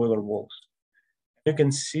coverage of boiler walls. You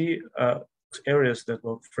can see areas that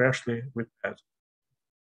were freshly repaired.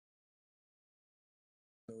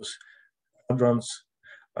 Those quadrants,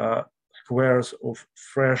 squares of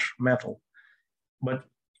fresh metal. But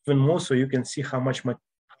even more so, you can see how much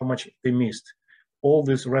they missed. All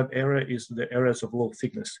this red area is the areas of low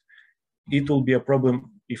thickness. It will be a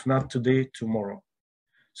problem, if not today, tomorrow.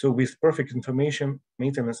 So with perfect information,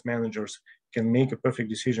 maintenance managers can make perfect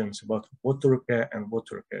decisions about what to repair and what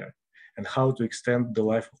to repair, and how to extend the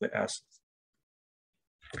life of the asset.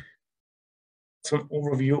 It's an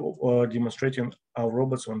overview demonstrating our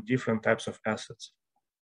robots on different types of assets.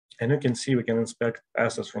 And you can see we can inspect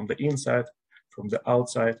assets from the inside, from the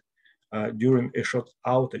outside, during a short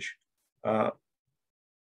outage,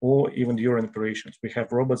 or even during operations. We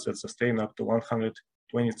have robots that sustain up to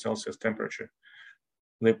 120 Celsius temperature.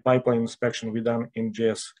 The pipeline inspection we done in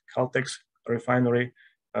JS Caltex refinery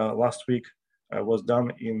last week was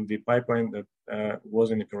done in the pipeline that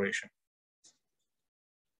was in operation.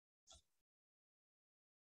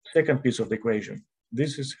 Second piece of the equation.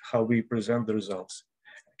 This is how we present the results.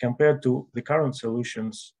 Compared to the current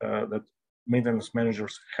solutions that maintenance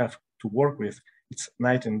managers have to work with, it's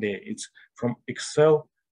night and day. It's from Excel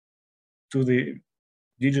to the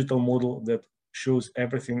digital model that shows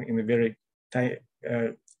everything in a very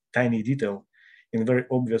tiny detail, in a very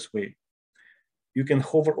obvious way. You can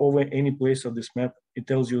hover over any place of this map. It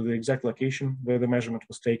tells you the exact location where the measurement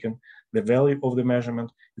was taken, the value of the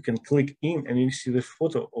measurement. You can click in and you see the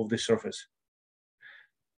photo of the surface.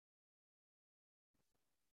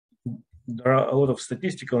 There are a lot of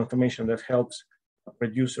statistical information that helps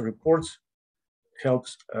produce reports,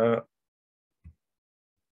 helps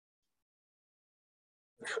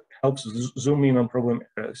zoom in on problem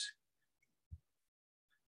areas.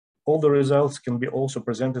 All the results can be also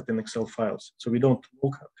presented in Excel files. So we don't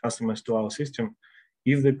look customers to our system.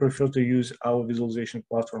 If they prefer to use our visualization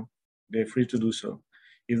platform, they're free to do so.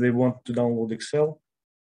 If they want to download Excel,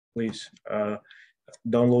 please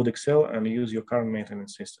download Excel and use your current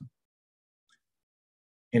maintenance system.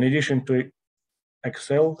 In addition to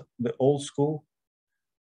Excel, the old school,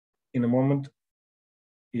 in a moment,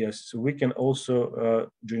 yes, so we can also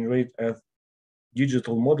generate a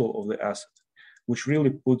digital model of the asset, which really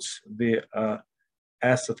puts the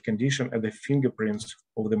asset condition at the fingerprints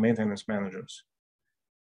of the maintenance managers.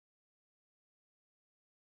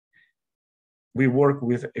 We work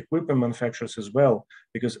with equipment manufacturers as well,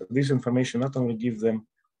 because this information not only gives them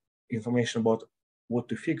information about what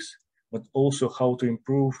to fix, but also how to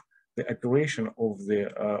improve the operation of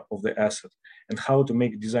the asset and how to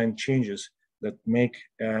make design changes that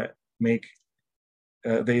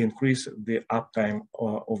they increase the uptime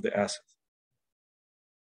of the asset.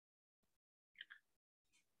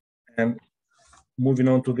 And moving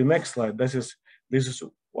on to the next slide, this is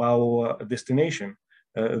our destination.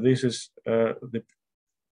 This is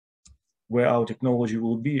where our technology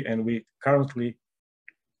will be, and we currently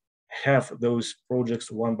have those projects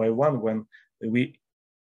one by one when we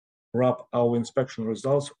wrap our inspection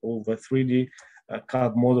results over 3D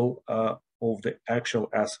CAD model of the actual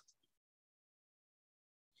asset.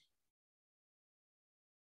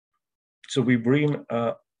 So we bring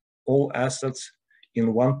all assets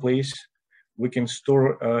in one place. We can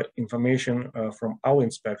store information from our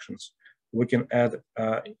inspections. We can add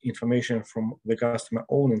information from the customer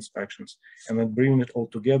own inspections, and then bring it all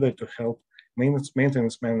together to help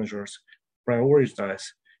maintenance managers prioritize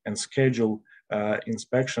and schedule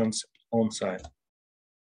inspections on site.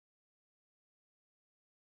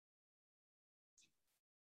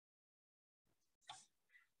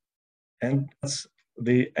 And that's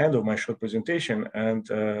the end of my short presentation and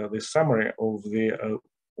the summary of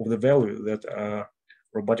the value that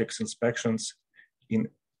robotics inspections in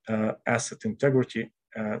asset integrity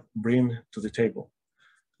bring to the table.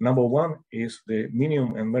 Number one is the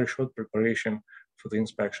minimum and very short preparation for the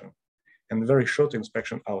inspection and very short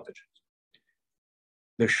inspection outages.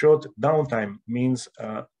 The short downtime means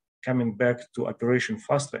coming back to operation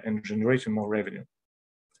faster and generating more revenue.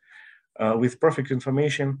 With perfect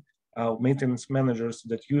information, our maintenance managers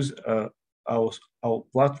that use our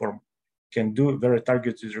platform can do very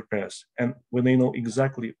targeted repairs. And when they know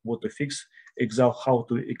exactly what to fix, exactly how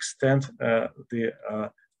to extend the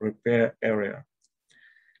repair area.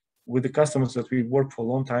 With the customers that we work for a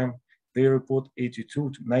long time, they report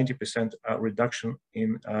 82 to 90% reduction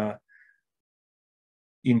in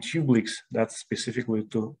tube leaks. That's specifically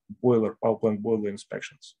to power plant boiler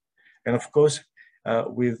inspections. And of course,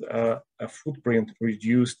 with a footprint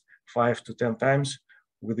reduced 5 to 10 times,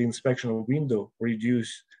 with the inspection window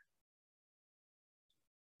reduced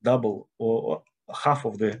double or half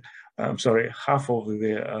of the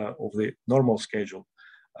normal schedule.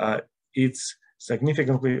 It's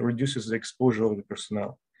significantly reduces the exposure of the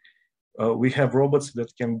personnel. We have robots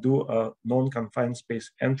that can do non-confined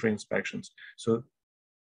space entry inspections, so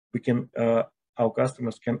we can our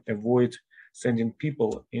customers can avoid sending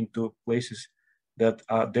people into places that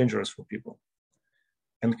are dangerous for people.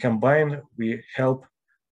 And combined, we help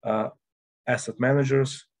asset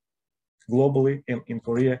managers globally and in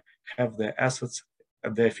Korea have their assets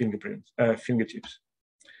at their fingertips.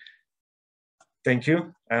 Thank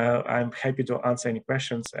you. I'm happy to answer any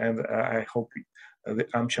questions, and I hope the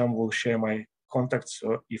AMCHAM will share my contacts.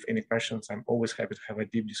 So if any questions, I'm always happy to have a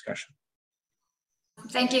deep discussion.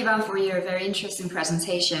 Thank you, Ivan, for your very interesting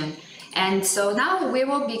presentation. And so now we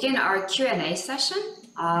will begin our Q&A session.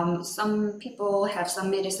 Some people have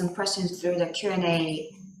submitted some questions through the Q&A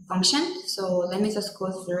function. So let me just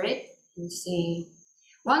go through it and see.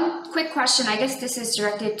 One quick question, I guess this is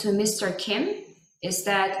directed to Mr. Kim, is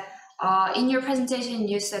that in your presentation,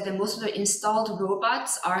 you said that most of the installed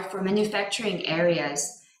robots are for manufacturing areas.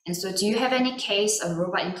 And so do you have any case of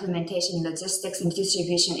robot implementation in logistics and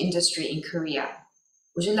distribution industry in Korea?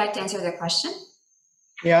 Would you like to answer that question?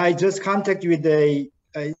 Yeah, I just contacted with a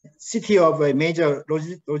CTO of a major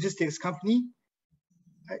logistics company.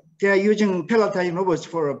 They are using palletizing robots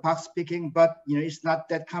for box picking, but it's not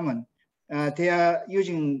that common. They are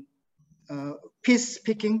using piece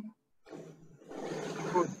picking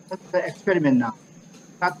for the experiment now.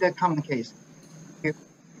 Not that common case.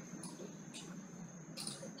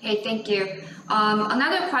 Okay, thank you.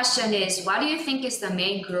 Another question is, what do you think is the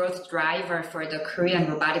main growth driver for the Korean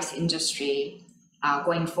robotics industry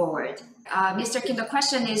going forward? Mr. Kim, the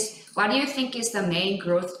question is, what do you think is the main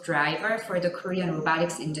growth driver for the Korean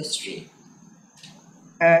robotics industry?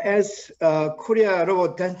 As Korea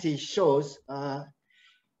robot density shows,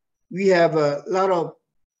 we have a lot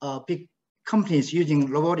of big companies using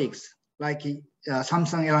robotics, like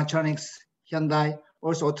Samsung Electronics, Hyundai,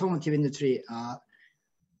 also automotive industry.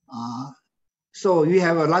 So we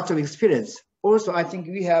have a lot of experience. Also, I think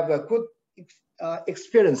we have a good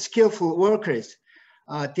experience, skillful workers.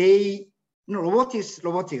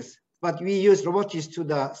 Robotics, but we use robotics to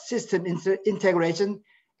the system integration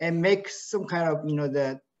and make some kind of,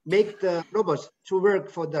 make the robots to work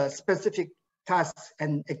for the specific tasks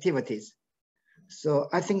and activities. So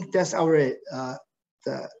I think that's our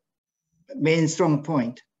the main strong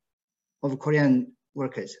point of Korean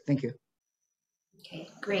workers. Thank you. Okay,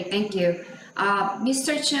 great, thank you.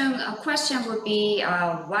 Mr. Chung, a question would be,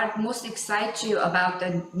 what most excites you about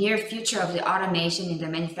the near future of the automation in the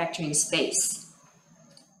manufacturing space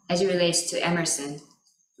as it relates to Emerson?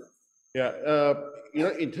 Yeah,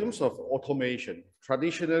 in terms of automation,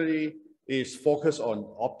 traditionally is focused on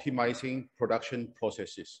optimizing production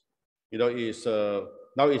processes. Now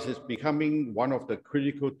it is becoming one of the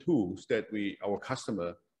critical tools that our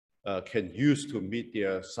customer can use to meet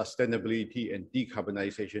their sustainability and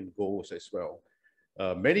decarbonization goals as well.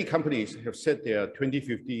 Many companies have set their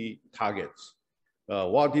 2050 targets.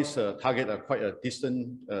 While these targets are quite a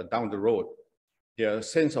distant down the road, their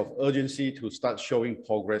sense of urgency to start showing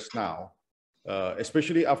progress now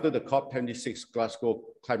especially after the COP26 Glasgow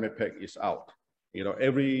Climate Pact is out. You know,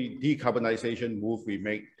 every decarbonization move we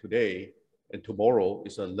make today and tomorrow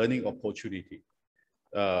is a learning opportunity.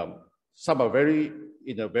 Some are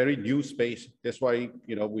in a very new space. That's why,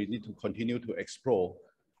 you know, we need to continue to explore.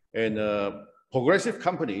 And progressive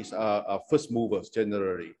companies are first movers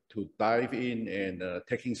generally to dive in and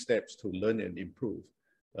taking steps to learn and improve.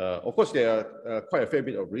 Of course, there are quite a fair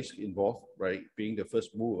bit of risk involved, right? Being the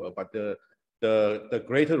first mover, but the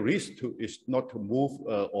greater risk is not to move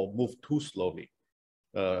or move too slowly.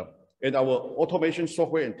 And our automation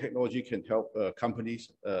software and technology can help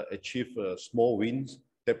companies achieve small wins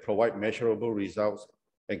that provide measurable results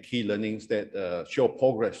and key learnings that show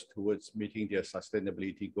progress towards meeting their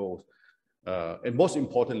sustainability goals. And most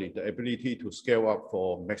importantly, the ability to scale up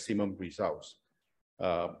for maximum results.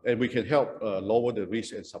 And we can help lower the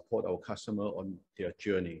risk and support our customer on their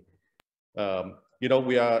journey. You know,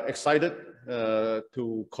 we are excited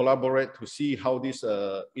to collaborate to see how these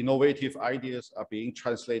innovative ideas are being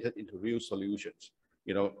translated into real solutions,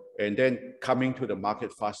 you know, and then coming to the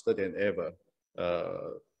market faster than ever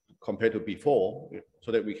compared to before,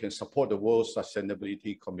 so that we can support the world's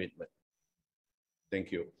sustainability commitment.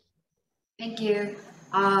 Thank you. Thank you.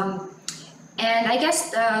 And I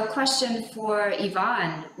guess the question for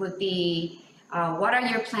Yvonne would be, what are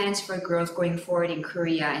your plans for growth going forward in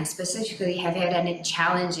Korea? And specifically, have you had any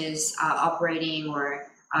challenges operating or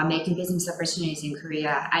making business opportunities in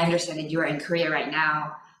Korea? I understand that you are in Korea right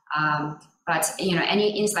now, but you know,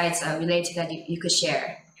 any insights related to that you could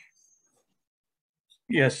share?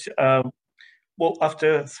 Yes. Well,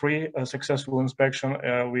 after 3 successful inspections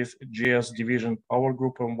with GS Division Power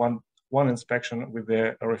Group and one inspection with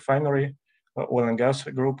the refinery oil and gas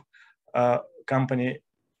group company,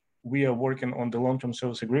 we are working on the long-term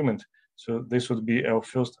service agreement. So this would be our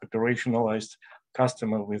first operationalized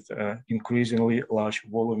customer with increasingly large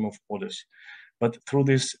volume of orders. But through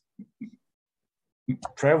this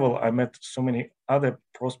travel, I met so many other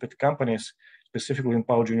prospect companies, specifically in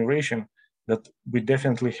power generation, that we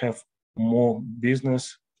definitely have more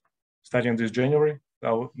business starting this January.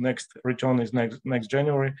 Our next return is next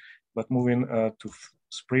January, but moving to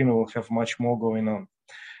spring, we'll have much more going on.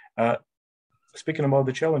 Speaking about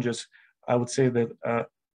the challenges, I would say that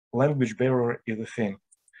language barrier is a thing,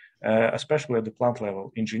 especially at the plant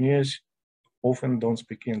level. Engineers often don't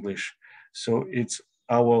speak English. So it's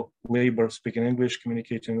our labor speaking English,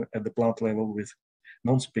 communicating at the plant level with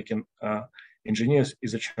non-speaking engineers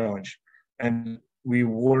is a challenge. And we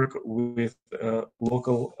work with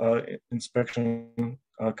local inspection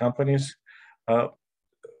companies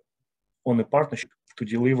on a partnership to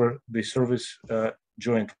deliver the service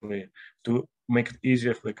jointly, to make it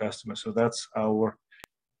easier for the customer. So that's our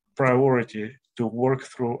priority, to work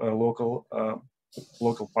through a local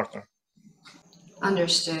partner.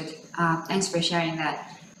 Understood. Thanks for sharing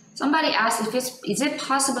that. Somebody asked if is it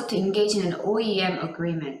possible to engage in an OEM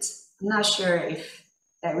agreement? I'm not sure if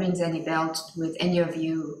that rings any bells with any of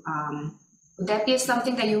you. Would that be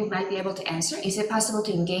something that you might be able to answer? Is it possible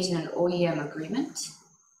to engage in an OEM agreement?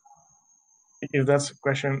 If that's a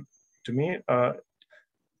question to me,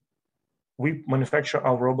 we manufacture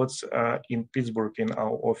our robots in Pittsburgh in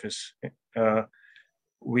our office.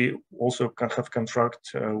 We also have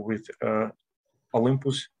contract with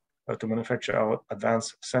Olympus to manufacture our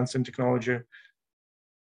advanced sensing technology.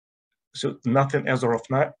 So nothing as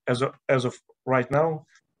of right now,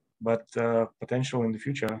 but potential in the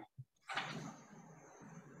future.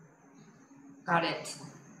 Got it.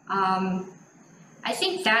 I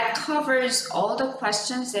think that covers all the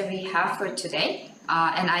questions that we have for today.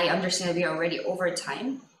 And I understand we are already over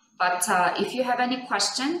time. But if you have any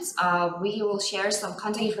questions, we will share some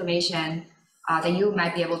contact information that you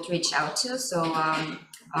might be able to reach out to. So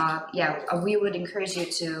yeah, we would encourage you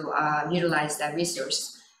to utilize that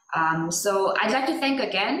resource. So I'd like to thank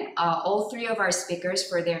again all 3 of our speakers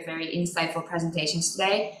for their very insightful presentations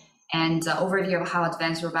today and overview of how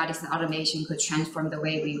advanced robotics and automation could transform the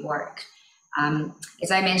way we work.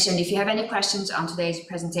 As I mentioned, if you have any questions on today's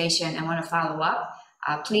presentation and want to follow up,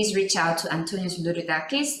 please reach out to Antonius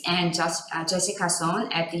Louridakis and Jessica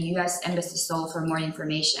Son at the U.S. Embassy Seoul for more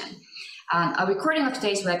information. A recording of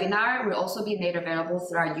today's webinar will also be made available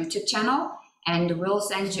through our YouTube channel, and we'll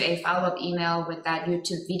send you a follow-up email with that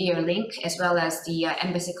YouTube video link as well as the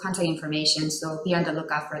embassy contact information, so be on the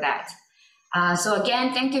lookout for that. So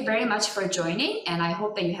again, thank you very much for joining, and I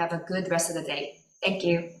hope that you have a good rest of the day. Thank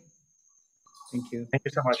you. Thank you. Thank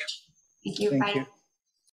you so much. Thank you. Thank Bye. you.